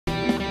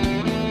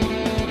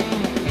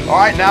All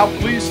right, now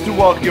pleased to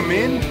welcome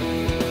in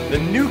the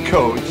new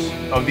coach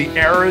of the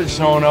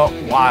Arizona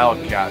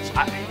Wildcats.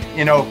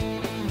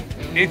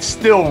 It's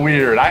still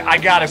weird. I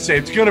got to say,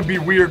 it's going to be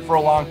weird for a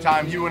long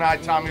time. You and I,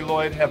 Tommy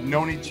Lloyd, have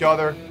known each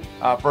other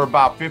for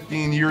about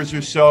 15 years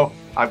or so.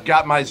 I've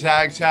got my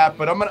Zags hat,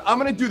 but I'm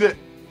gonna do the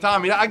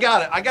Tommy. I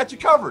got it. I got you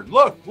covered.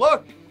 Look.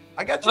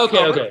 I got you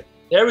covered. Okay.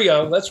 There we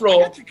go. Let's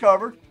roll. I got you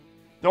covered.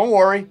 Don't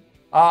worry.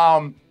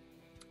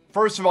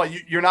 First of all,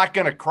 you're not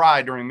going to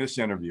cry during this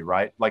interview,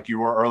 right? Like you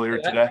were earlier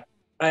today?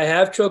 I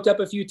have choked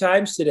up a few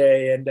times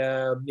today. And,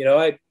 I'm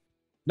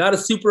not a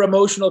super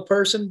emotional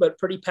person, but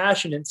pretty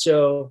passionate.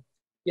 So,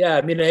 yeah,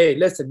 I mean, hey,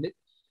 listen.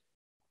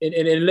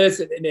 And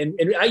listen, and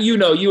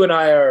you and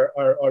I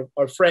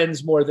are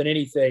friends more than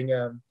anything.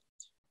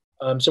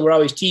 So we're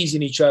always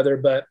teasing each other.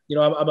 But,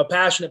 I'm a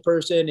passionate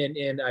person,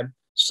 and I'm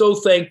so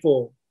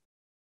thankful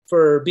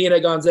for being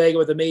at Gonzaga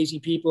with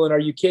amazing people. And are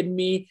you kidding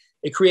me?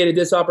 It created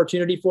this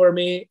opportunity for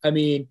me. I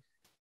mean,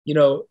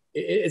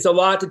 it's a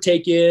lot to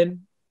take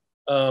in,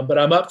 but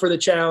I'm up for the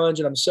challenge,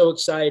 and I'm so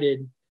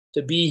excited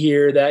to be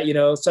here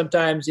that,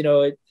 sometimes,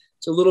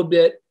 it's a little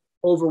bit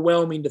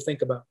overwhelming to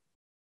think about.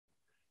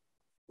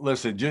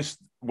 Listen, just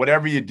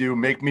whatever you do,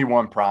 make me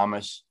one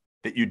promise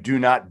that you do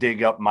not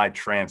dig up my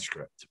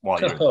transcript while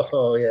you're there.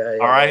 Oh, yeah.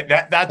 All right.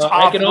 That's off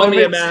I can only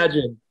limits.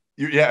 imagine.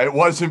 It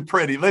wasn't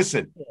pretty.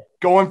 Listen,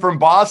 going from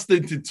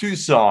Boston to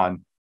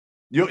Tucson,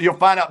 you'll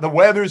find out the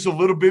weather's a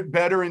little bit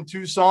better in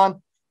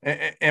Tucson.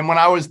 And when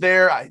I was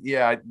there,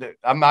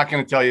 I'm not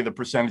going to tell you the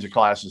percentage of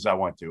classes I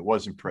went to. It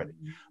wasn't pretty.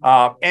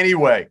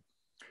 Anyway,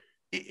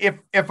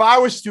 if I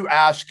was to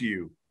ask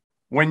you,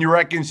 when you're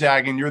at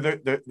Gonzaga and you're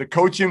the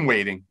coach in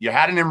waiting, you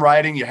had it in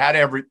writing, you had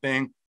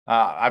everything.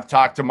 I've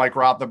talked to Mike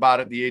Roth about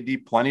it, the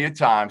AD, plenty of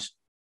times.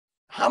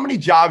 How many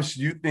jobs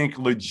do you think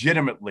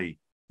legitimately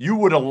you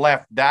would have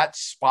left that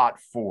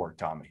spot for,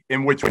 Tommy?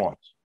 And which ones?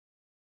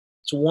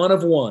 It's one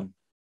of one.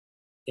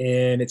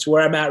 And it's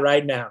where I'm at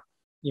right now.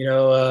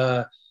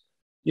 The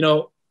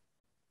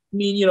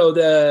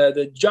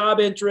job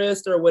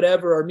interest or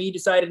whatever, or me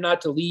decided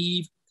not to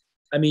leave.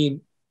 I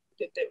mean,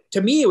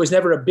 to me, it was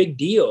never a big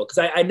deal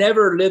because I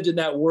never lived in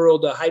that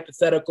world of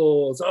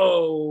hypotheticals.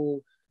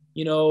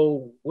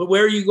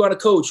 Where are you going to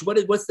coach?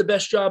 What's the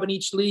best job in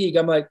each league?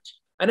 I'm like,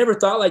 I never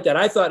thought like that.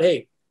 I thought,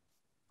 hey,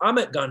 I'm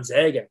at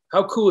Gonzaga.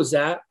 How cool is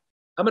that?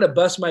 I'm going to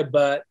bust my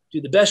butt,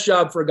 do the best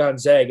job for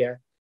Gonzaga.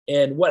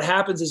 And what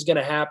happens is going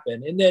to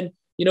happen. And then,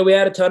 we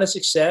had a ton of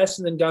success,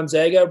 and then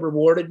Gonzaga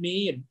rewarded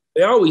me, and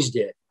they always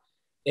did.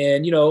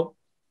 And,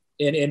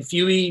 and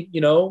Fuey,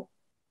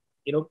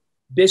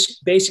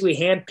 basically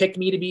handpicked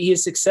me to be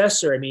his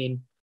successor. I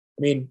mean,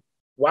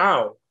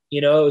 wow,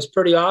 it was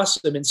pretty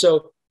awesome. And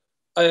so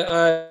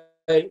I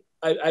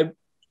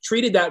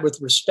treated that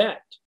with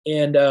respect.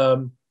 And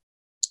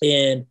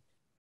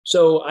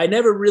so I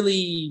never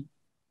really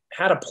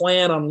had a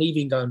plan on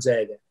leaving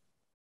Gonzaga,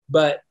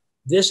 but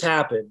this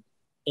happened,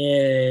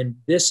 and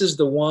this is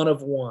the one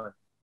of one.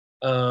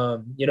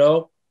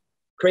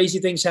 Crazy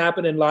things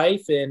happen in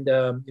life, and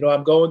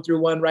I'm going through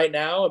one right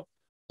now,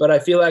 but I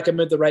feel like I'm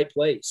at the right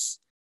place.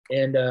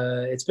 And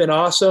it's been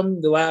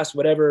awesome the last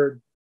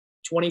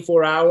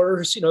 24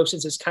 hours,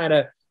 since it's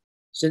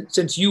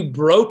since you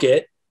broke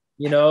it,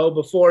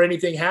 before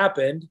anything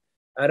happened.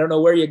 I don't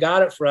know where you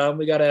got it from.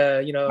 We got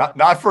to,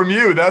 not from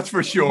you, that's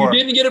for sure. You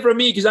didn't get it from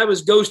me because I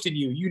was ghosting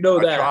you.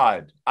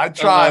 That. I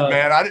tried,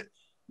 man.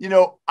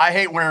 I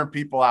hate wearing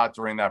people out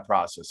during that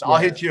process. I'll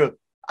hit you.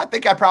 I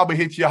think I probably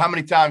hit you how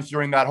many times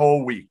during that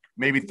whole week?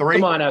 Maybe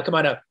 3? Come on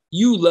now.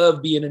 You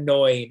love being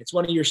annoying. It's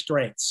one of your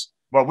strengths.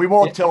 Well, we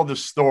won't tell the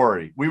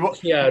story. We will.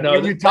 Yeah, no.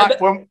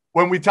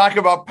 When we talk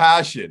about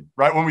passion,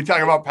 right? When we talk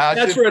about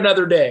passion, that's for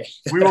another day.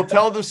 We will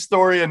tell the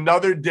story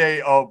another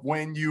day of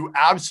when you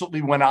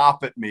absolutely went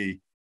off at me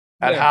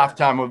at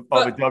halftime of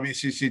a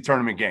WCC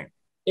tournament game.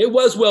 It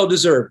was well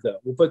deserved, though.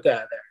 We'll put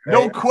that there. Right?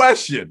 No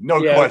question.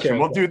 Okay.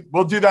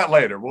 We'll do that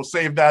later. We'll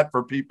save that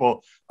for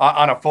people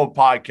on a full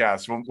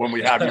podcast when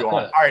we have you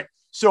on. All right.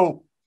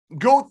 So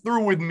go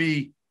through with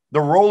me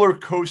the roller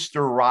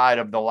coaster ride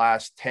of the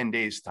last 10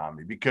 days,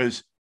 Tommy,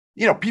 because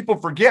people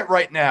forget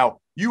right now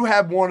you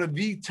have one of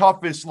the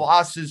toughest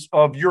losses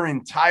of your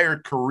entire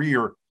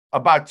career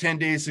about 10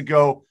 days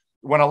ago,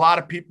 when a lot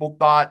of people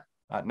thought,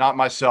 not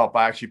myself,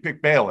 I actually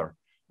picked Baylor.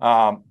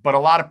 But a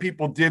lot of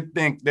people did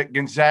think that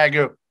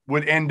Gonzaga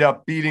would end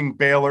up beating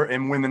Baylor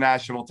and win the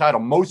national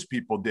title. Most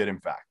people did, in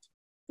fact.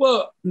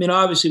 Well,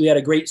 obviously we had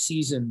a great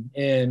season,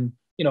 and,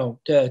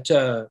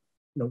 to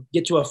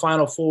get to a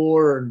Final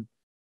Four and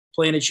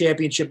play in a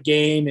championship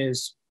game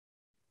is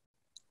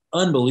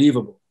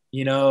unbelievable,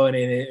 and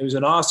it was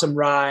an awesome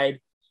ride.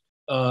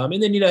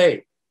 And then,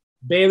 hey,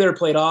 Baylor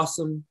played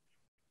awesome.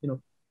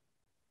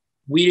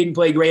 We didn't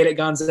play great at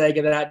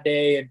Gonzaga that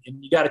day, and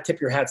you got to tip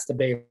your hats to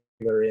Baylor,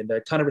 and a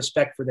ton of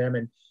respect for them.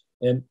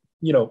 And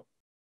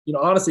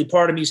honestly,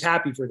 part of me is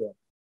happy for them.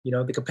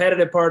 The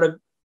competitive part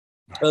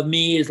of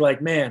me is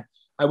like, man,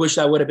 I wish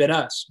that would have been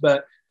us.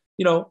 But,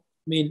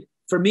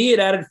 for me, it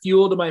added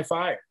fuel to my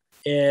fire.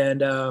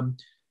 And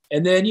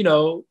then,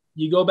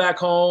 you go back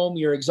home,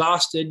 you're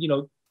exhausted,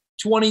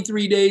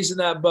 23 days in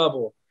that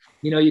bubble.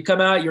 You come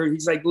out,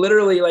 he's like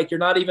literally like you're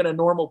not even a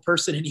normal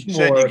person anymore. You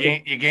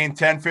said you gained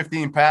 10,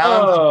 15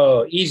 pounds?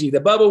 Oh, easy. The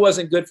bubble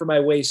wasn't good for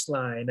my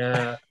waistline.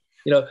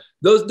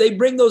 They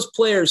bring those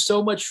players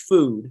so much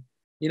food.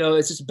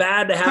 It's just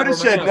bad to have them. You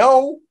could have said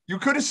no. You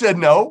could have said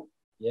no.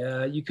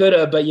 Yeah, you could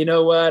have, but you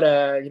know what?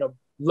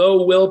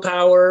 Low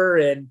willpower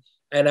and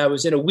I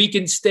was in a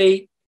weakened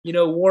state,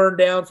 worn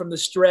down from the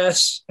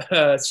stress.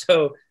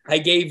 So I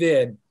gave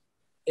in.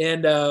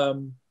 And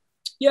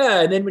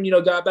and then when,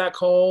 got back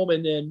home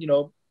and then,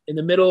 in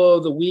the middle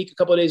of the week, a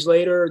couple of days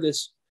later,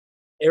 this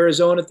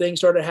Arizona thing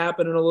started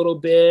happening a little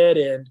bit.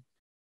 And,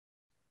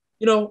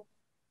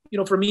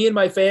 for me and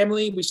my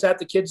family, we sat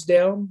the kids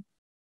down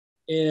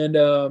and,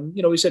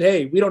 we said,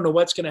 hey, we don't know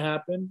what's going to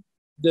happen.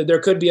 There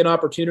could be an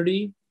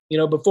opportunity,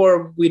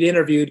 before we'd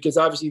interviewed, because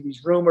obviously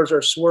these rumors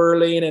are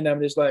swirling and I'm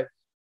just like,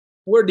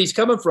 where are these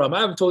coming from?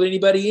 I haven't told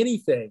anybody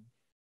anything,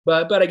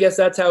 but I guess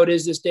that's how it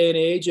is this day and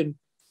age. And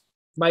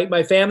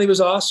my family was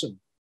awesome.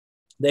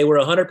 They were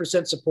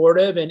 100%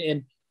 supportive.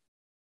 And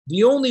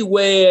the only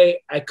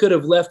way I could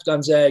have left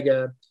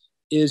Gonzaga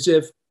is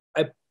if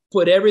I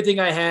put everything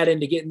I had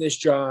into getting this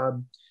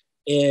job,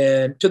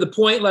 and to the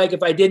point, like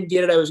if I didn't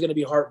get it, I was going to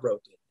be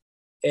heartbroken.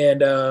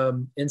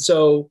 And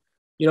so,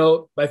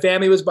 my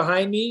family was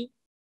behind me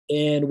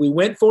and we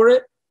went for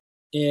it.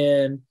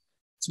 And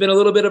it's been a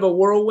little bit of a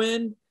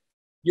whirlwind.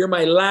 You're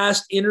my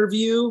last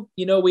interview.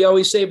 We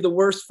always save the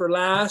worst for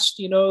last,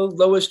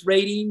 lowest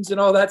ratings and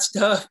all that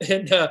stuff.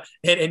 And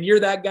you're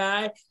that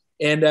guy.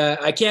 And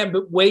I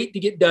can't wait to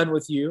get done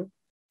with you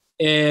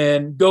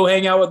and go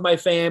hang out with my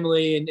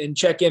family and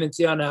check in and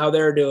see on how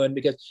they're doing,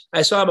 because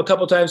I saw them a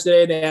couple times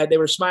today and they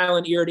were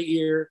smiling ear to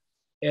ear.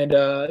 And,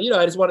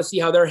 I just want to see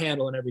how they're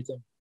handling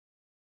everything.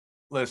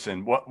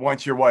 Listen,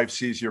 once your wife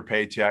sees your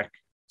paycheck,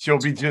 she'll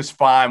be just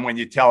fine when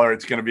you tell her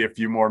it's going to be a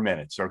few more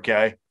minutes.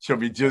 Okay. She'll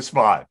be just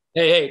fine.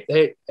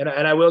 Hey. And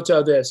I will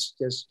tell this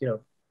because,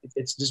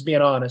 it's just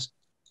being honest,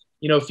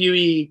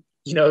 Fewy,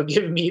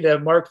 giving me the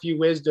Mark Few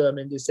wisdom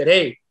and just said,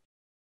 hey,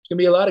 it's going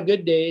to be a lot of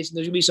good days and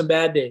there's going to be some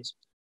bad days.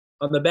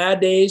 On the bad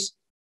days,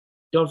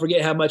 don't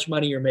forget how much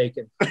money you're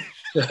making. and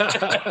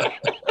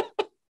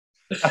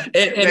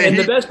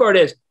the best part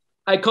is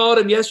I called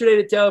him yesterday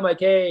to tell him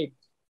like, hey,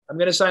 I'm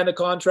going to sign the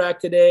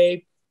contract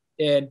today.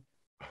 And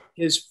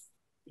his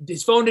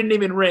phone didn't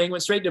even ring,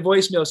 went straight to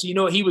voicemail. So you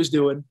know what he was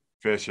doing?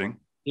 Fishing.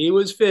 He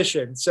was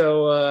fishing.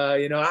 So,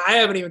 I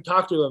haven't even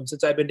talked to him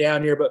since I've been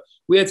down here, but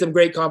we had some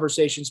great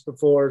conversations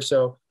before.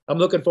 So I'm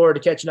looking forward to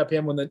catching up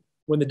him when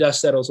the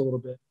dust settles a little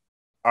bit.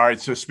 All right.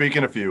 So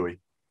speaking of Fewy,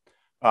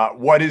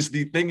 what is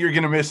the thing you're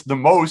going to miss the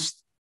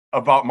most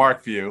about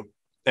Mark Few?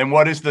 And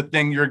what is the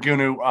thing you're going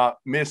to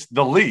miss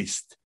the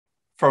least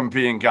from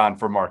being gone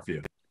from Mark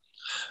Few?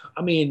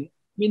 I mean,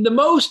 the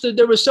most,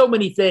 there were so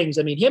many things.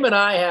 I mean, him and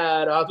I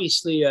had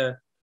obviously,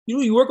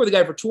 you work with a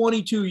guy for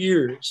 22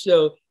 years.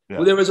 So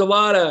there was a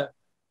lot of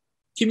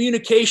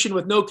communication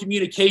with no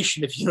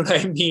communication, if you know what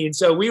I mean.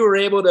 So we were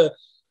able to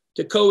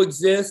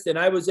coexist, and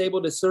I was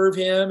able to serve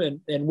him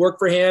and work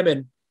for him.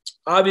 And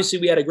obviously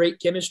we had a great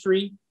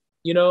chemistry,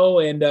 and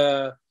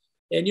I'm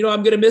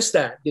going to miss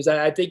that because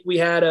I think we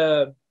had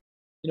it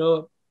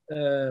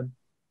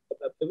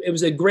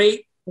was a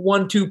great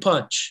 1-2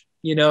 punch,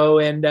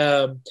 and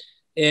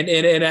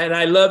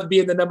I loved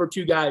being the number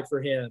 2 guy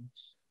for him.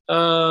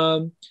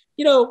 I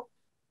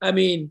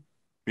mean,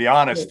 be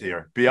honest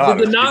here. Be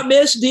honest. The not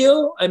miss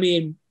deal. I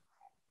mean,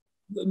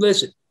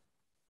 listen,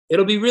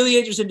 it'll be really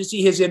interesting to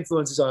see his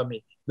influences on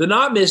me. The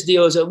not miss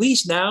deal is at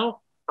least now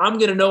I'm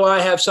going to know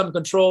I have some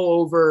control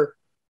over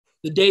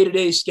the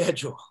day-to-day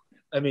schedule.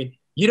 I mean,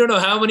 you don't know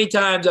how many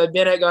times I've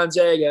been at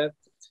Gonzaga.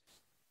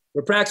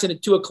 We're practicing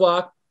at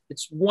 2:00.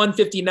 It's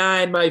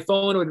 1:59. My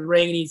phone would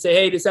ring and he'd say,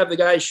 hey, just have the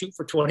guys shoot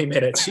for 20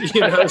 minutes.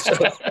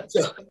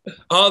 So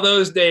all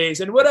those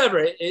days and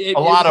whatever. A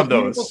lot of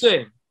those.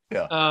 Thing.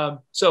 Yeah.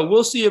 So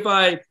we'll see if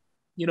I,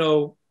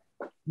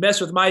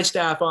 mess with my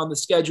staff on the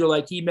schedule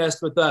like he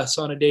messed with us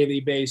on a daily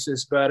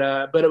basis. But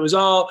it was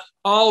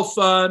all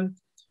fun.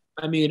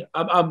 I mean,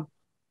 I'm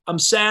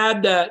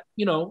sad that,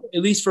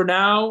 at least for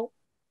now,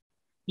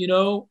 we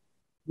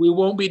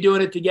won't be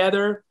doing it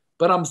together,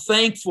 but I'm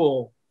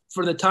thankful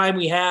for the time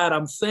we had.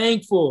 I'm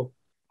thankful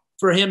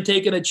for him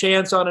taking a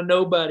chance on a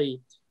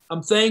nobody.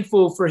 I'm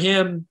thankful for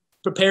him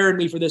preparing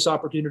me for this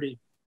opportunity.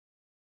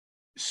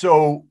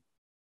 So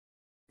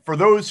for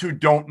those who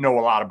don't know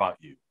a lot about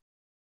you,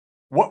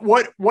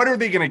 what are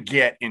they going to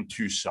get in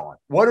Tucson?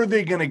 What are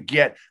they going to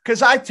get?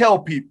 Because I tell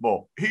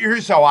people,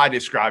 here's how I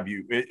describe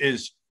you,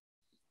 is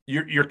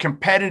you're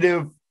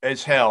competitive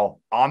as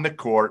hell on the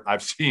court.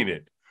 I've seen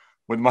it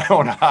with my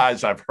own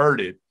eyes. I've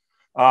heard it.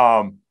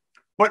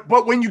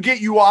 But when you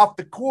get you off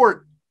the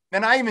court,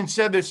 and I even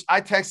said this,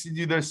 I texted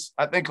you this,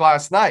 I think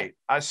last night.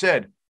 I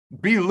said,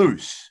 be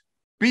loose,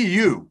 be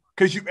you.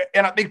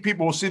 And I think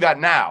people will see that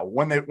now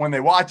when they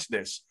watch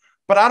this.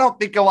 But I don't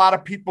think a lot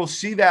of people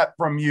see that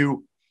from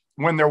you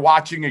when they're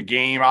watching a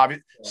game.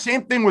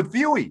 Same thing with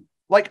Fewy.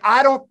 Like,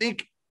 I don't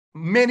think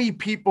many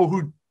people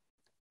who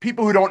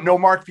don't know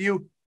Mark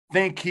Few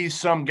think he's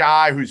some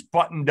guy who's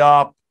buttoned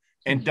up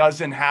and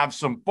doesn't have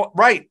some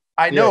right.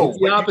 I know, it's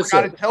the opposite.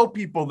 You got to tell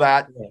people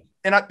that. Yeah.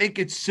 And I think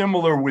it's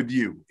similar with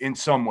you in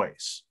some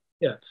ways.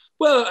 Yeah.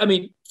 Well, I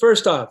mean,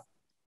 first off,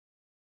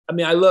 I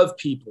mean, I love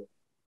people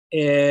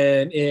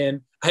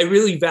and I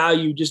really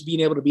value just being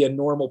able to be a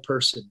normal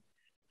person.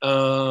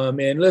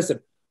 And listen,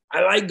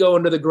 I like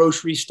going to the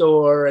grocery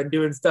store and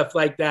doing stuff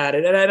like that.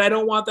 And I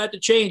don't want that to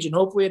change, and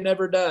hopefully it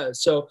never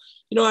does. So,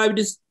 I would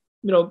just,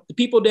 the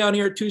people down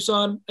here at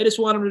Tucson, I just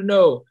want them to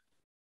know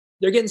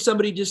they're getting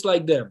somebody just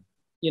like them,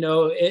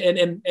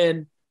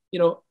 and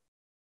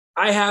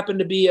I happen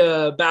to be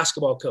a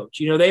basketball coach.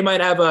 They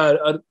might have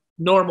a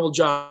normal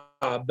job,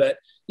 but,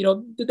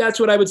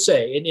 that's what I would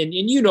say. And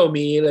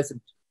me,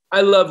 listen,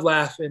 I love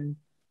laughing.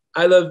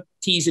 I love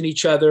teasing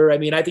each other. I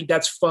mean, I think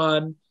that's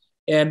fun.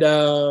 And,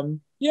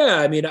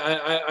 I mean,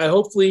 I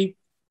hopefully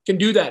can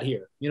do that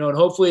here, and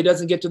hopefully it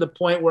doesn't get to the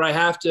point where I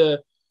have to,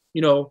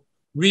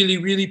 really,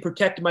 really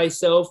protect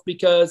myself,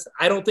 because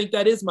I don't think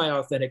that is my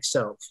authentic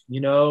self,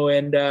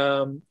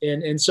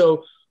 and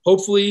so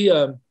hopefully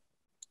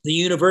the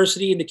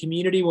university and the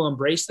community will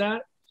embrace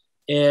that,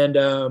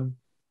 and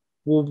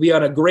we'll be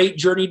on a great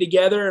journey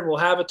together, and we'll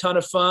have a ton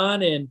of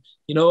fun, and,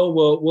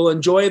 we'll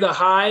enjoy the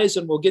highs,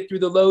 and we'll get through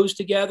the lows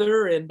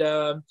together. And,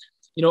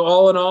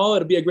 all in all,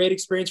 it'll be a great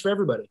experience for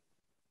everybody.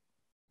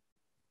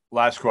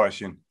 Last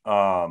question.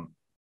 I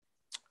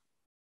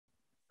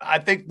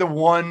think the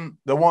one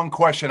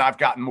question I've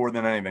gotten more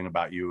than anything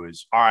about you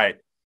is, all right,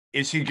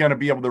 is he going to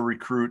be able to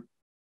recruit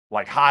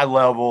like high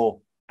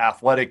level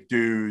athletic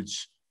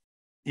dudes?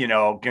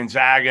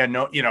 Gonzaga,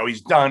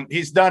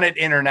 he's done it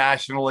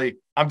internationally.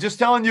 I'm just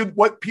telling you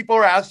what people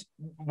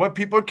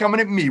are coming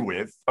at me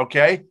with.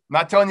 Okay. I'm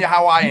not telling you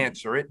how I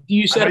answer it.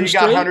 You said you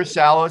got Hunter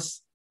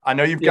Salas. I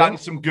know you've gotten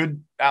some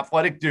good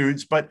athletic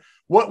dudes, but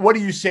what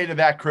do you say to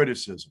that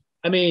criticism?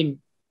 I mean,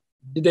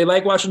 did they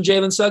like watching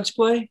Jalen Suggs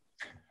play?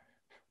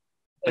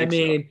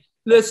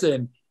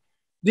 Listen,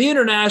 the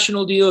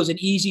international deal is an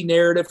easy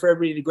narrative for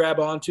everybody to grab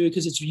onto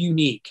because it's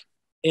unique.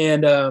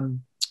 But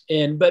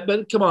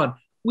come on,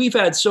 we've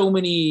had so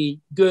many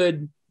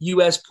good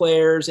U.S.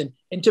 players, and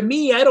to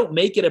me, I don't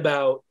make it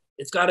about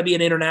it's got to be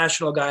an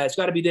international guy, it's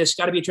got to be this,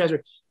 got to be a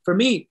transfer. For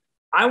me,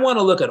 I want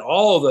to look at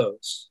all of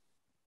those,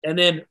 and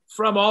then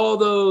from all of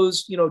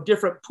those,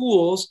 different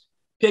pools,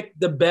 pick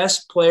the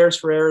best players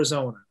for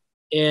Arizona,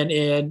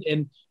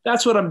 and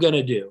that's what I'm going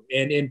to do.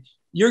 And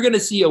you're going to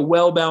see a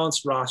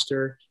well-balanced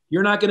roster.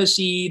 You're not going to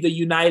see the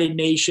United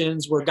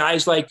Nations where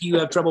guys like you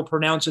have trouble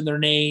pronouncing their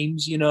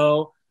names,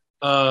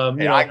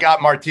 I got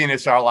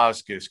Martinez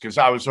Arlauskas because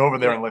I was over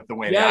there in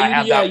Lithuania. I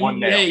had that one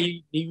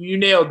nailed. You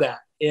nailed that.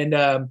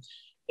 I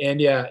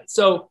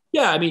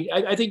mean,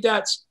 I think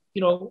that's,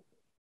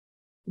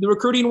 the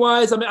recruiting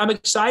wise, I'm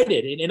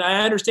excited. And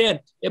I understand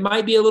it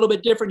might be a little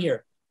bit different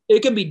here.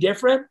 It can be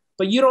different,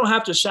 but you don't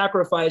have to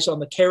sacrifice on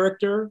the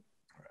character,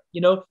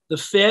 the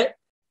fit,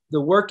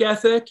 the work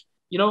ethic,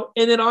 and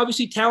then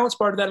obviously talent's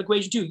part of that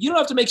equation too. You don't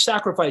have to make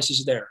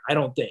sacrifices there, I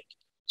don't think.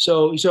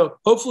 So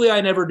hopefully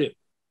I never do.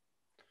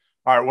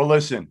 All right. Well,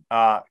 listen,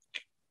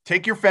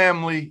 take your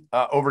family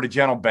over to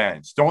Gentle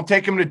Ben's. Don't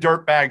take them to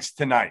Dirtbags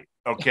tonight.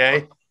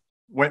 Okay.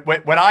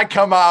 when I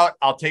come out,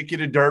 I'll take you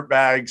to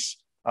Dirtbags,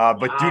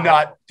 but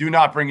do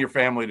not bring your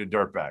family to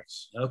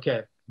Dirtbags.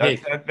 Okay.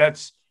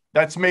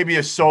 That's maybe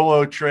a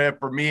solo trip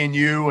for me and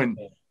you. And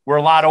we're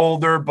a lot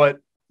older, but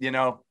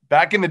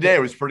back in the day,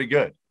 it was pretty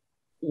good.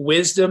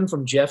 Wisdom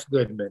from Jeff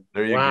Goodman.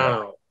 There you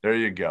go. There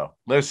you go.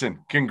 Listen,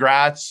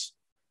 congrats.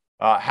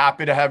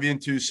 Happy to have you in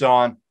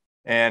Tucson,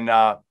 and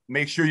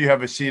make sure you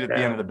have a seat at the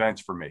end of the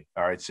bench for me.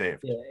 All right. Safe.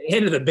 Yeah,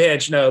 end of the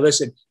bench. No,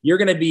 listen, you're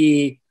going to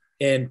be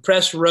in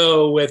press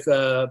row with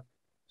a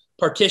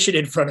partition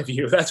in front of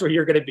you. That's where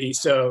you're going to be.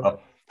 So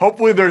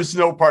hopefully there's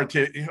no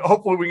partition.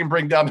 Hopefully we can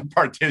bring down the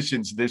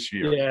partitions this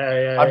year.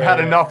 Yeah. I've had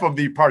enough of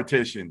the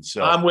partitions.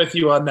 So I'm with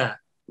you on that.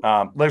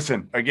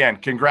 Listen, again,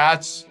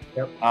 congrats.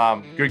 Yep.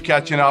 Good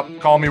catching up.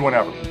 Call me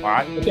whenever. All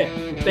right.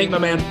 Okay. Thank you, my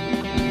man.